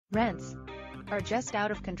Rents are just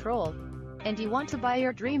out of control, and you want to buy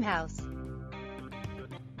your dream house.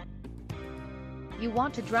 You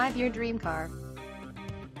want to drive your dream car.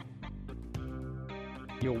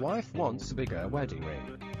 Your wife wants a bigger wedding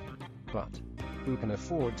ring. But who can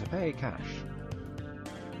afford to pay cash?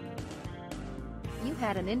 You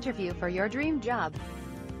had an interview for your dream job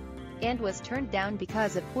and was turned down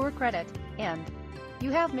because of poor credit, and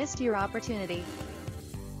you have missed your opportunity.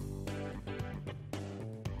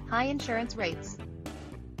 High insurance rates.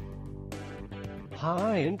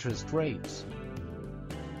 High interest rates.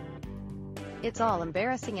 It's all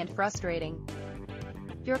embarrassing and frustrating.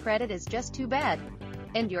 Your credit is just too bad,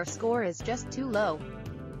 and your score is just too low.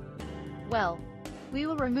 Well, we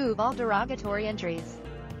will remove all derogatory entries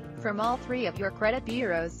from all 3 of your credit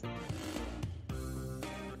bureaus.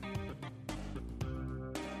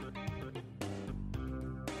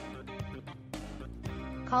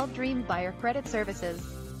 Call DreamBuyer Credit Services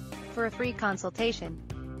for a free consultation.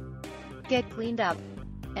 Get cleaned up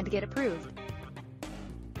and get approved.